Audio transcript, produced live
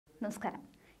നമസ്കാരം.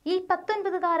 ഈ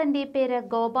 19കാരന്റെ പേര്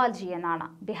ഗോപാൽജി എന്നാണ്.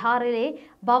 ബീഹാറിലെ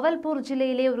ബവൽപൂർ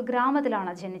ജില്ലയിലെ ഒരു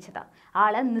ഗ്രാമത്തിലാണ് ജനിച്ചത്.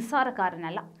 ആള്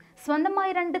നിസ്സാരക്കാരനല്ല.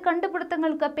 സ്വന്തമായി 2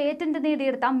 കണ്ടുപിടുത്തങ്ങൾക്ക് പേറ്റന്റ്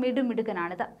നേടിയെടുത്ത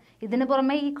മിടുമിടുക്കനാണിത്. ഇതിനു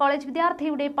പുറമെ ഈ കോളേജ്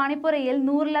വിദ്യാർത്ഥിയുടെ പണിപ്പുരയിൽ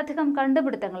 100-ലധികം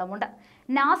കണ്ടുപിടുത്തങ്ങളുമുണ്ട്.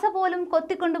 നാസ പോലും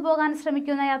കൊത്തിക്കൊണ്ടുപോകാൻ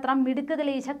ശ്രമിക്കുന്നയത്ര മിടുക്ക്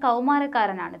തെളിയിച്ച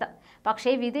കൗമാരക്കാരനാണിത്.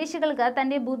 പക്ഷേ വിദേശികൾക്ക്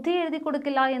തന്റെ ബുദ്ധി എഴുതി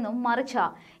കൊടുക്കില്ല എന്നും മറിച്ച്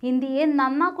ഇന്ത്യയെ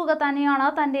നന്നാക്കുക തന്നെയാണ്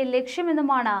തന്റെ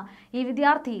ലക്ഷ്യമെന്നുമാണ് ഈ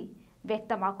വിദ്യാർത്ഥി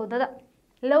വ്യക്തമാക്കുന്നത്.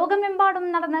 ലോകമെമ്പാടും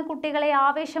നടന്ന കുട്ടികളെ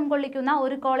ആവേശം കൊള്ളിക്കുന്ന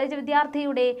ഒരു കോളേജ്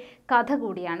വിദ്യാർത്ഥിയുടെ കഥ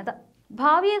കൂടിയാണിത്.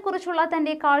 ഭാവിയെക്കുറിച്ചുള്ള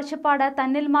തന്റെ കാഴ്ചപ്പാട്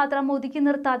തന്നിൽ മാത്രം ഒതുക്കി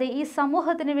നിർത്താതെ ഈ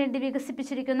സമൂഹത്തിന് വേണ്ടി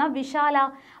വികസിപ്പിച്ചിരിക്കുന്ന വിശാല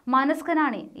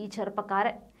മനസ്കനാണ് ഈ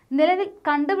ചെറുപ്പക്കാരൻ. നിലവിൽ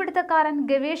കണ്ടുപിടുത്തക്കാരൻ,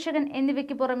 ഗവേഷകൻ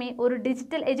എന്നിവയ്ക്ക് പുറമെ ഒരു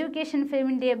ഡിജിറ്റൽ എഡ്യൂക്കേഷൻ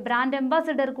ഫേമിന്റെ ബ്രാൻഡ്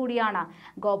അംബാസിഡർ കൂടിയാണ്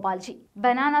ഗോപാൽജി.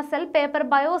 ബനാന സെൽ, പേപ്പർ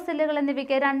ബയോസെല്ലുകൾ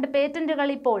എന്നിവയ്ക്ക് 2 പേറ്റന്റുകൾ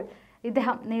ഇപ്പോൾ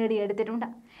ഇദ്ദേഹം നേടിയെടുത്തിട്ടുണ്ട്.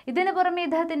 ഇതിനു പുറമെ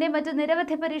ഇദ്ദേഹത്തിന്റെ മറ്റു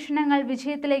നിരവധി പരീക്ഷണങ്ങൾ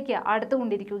വിജയത്തിലേക്ക്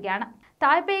അടുത്തുകൊണ്ടിരിക്കുകയാണ്.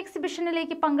 തായ്പേ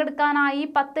എക്സിബിഷനിലേക്ക് പങ്കെടുക്കാനായി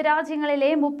 10 രാജ്യങ്ങളിലെ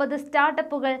 30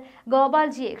 സ്റ്റാർട്ടപ്പുകൾ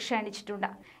ഗോപാൽജിയെ ക്ഷണിച്ചിട്ടുണ്ട്.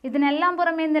 ഇതിനെല്ലാം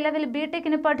പുറമെ നിലവിൽ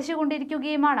ബിടെക്കിന്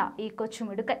പഠിച്ചുകൊണ്ടിരിക്കുകയുമാണ് ഈ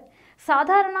കൊച്ചുമിടുക്കൻ.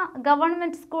 സാധാരണ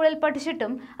ഗവൺമെന്റ് സ്കൂളിൽ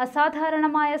പഠിച്ചിട്ടും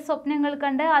അസാധാരണമായ സ്വപ്നങ്ങൾ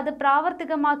കണ്ട് അത്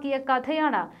പ്രാവർത്തികമാക്കിയ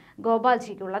കഥയാണ്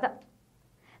ഗോപാൽജിക്കുള്ളത്.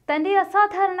 തന്റെ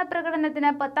അസാധാരണ പ്രകടനത്തിന്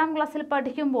 10ാം ക്ലാസ്സിൽ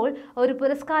പഠിക്കുമ്പോൾ ഒരു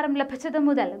പുരസ്കാരം ലഭിച്ചത്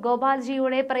മുതൽ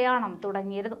ഗോപാൽജിയുടെ പ്രയാണം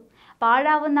തുടങ്ങിയിരുന്നു.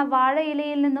 പാഴാവുന്ന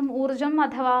വാഴയിലയിൽ നിന്നും ഊർജം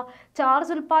അഥവാ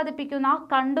ചാർജ് ഉൽപ്പാദിപ്പിക്കുന്ന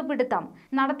കണ്ടുപിടുത്തം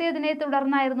നടത്തിയതിനെ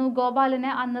തുടർന്നായിരുന്നു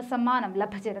ഗോപാലിന് അന്ന് സമ്മാനം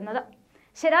ലഭിച്ചിരുന്നത്.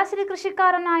 ശരാശരി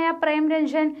കൃഷിക്കാരനായ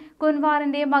പ്രേംരഞ്ജൻ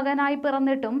കുൻവാറിന്റെ മകനായി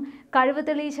പിറന്നിട്ടും കഴിവ്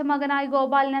തെളിയിച്ച മകനായി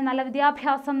ഗോപാലിന് നല്ല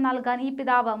വിദ്യാഭ്യാസം നൽകാൻ ഈ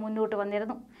പിതാവ് മുന്നോട്ട്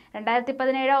വന്നിരുന്നു.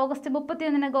 2017 ഓഗസ്റ്റ്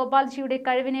 31 ഗോപാൽജിയുടെ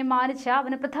കഴിവിനെ മാനിച്ച്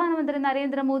അവന് പ്രധാനമന്ത്രി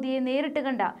നരേന്ദ്രമോദിയെ നേരിട്ട്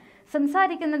കണ്ട്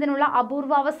സംസാരിക്കുന്നതിനുള്ള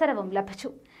അപൂർവ അവസരവും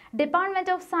ലഭിച്ചു.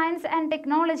 Department of science and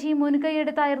technology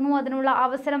മുൻകൈയെടുത്തായിരുന്നു അതിനുള്ള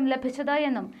അവസരം ലഭിച്ചത്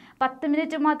എന്നും 10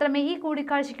 മിനിറ്റ് മാത്രമേ ഈ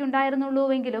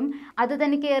കൂടിക്കാഴ്ചയ്ക്കുണ്ടായിരുന്നുള്ളൂവെങ്കിലും അത്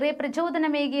തനിക്ക് ഏറെ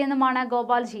പ്രചോദനമേകിയെന്നുമാണ്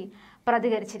ഗോപാൽജി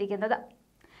പ്രതികരിച്ചിരിക്കുന്നത്.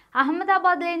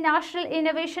 അഹമ്മദാബാദിലെ നാഷണൽ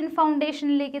ഇന്നൊവേഷൻ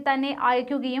ഫൗണ്ടേഷനിലേക്ക് തന്നെ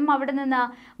അയക്കുകയും അവിടെ നിന്ന്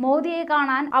മോദിയെ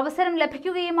കാണാൻ അവസരം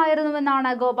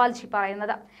ലഭിക്കുകയുമായിരുന്നുവെന്നാണ് ഗോപാൽജി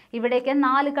പറയുന്നത്. ഇവിടേക്ക്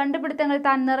 4 കണ്ടുപിടുത്തങ്ങൾ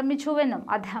താൻ നിർമ്മിച്ചുവെന്നും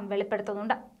അദ്ദേഹം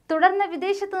വെളിപ്പെടുത്തുന്നുണ്ട്. തുടർന്ന്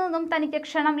വിദേശത്തു നിന്നും തനിക്ക്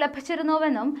ക്ഷണം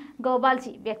ലഭിച്ചിരുന്നുവെന്നും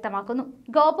ഗോപാൽജി വ്യക്തമാക്കുന്നു.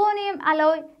 ഗോബോണിയം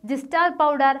alloy, ജിസ്റ്റാർ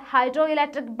powder, hydro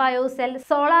electric ബയോസെൽ,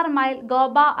 solar mile,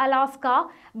 ഗോബ Alaska,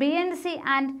 BNC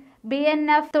and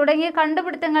BNF തുടങ്ങിയ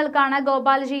കണ്ടുപിടുത്തങ്ങൾക്കാണ്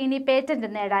ഗോപാൽജി ഇനി പേറ്റന്റ്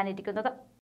നേടാനിരിക്കുന്നത്.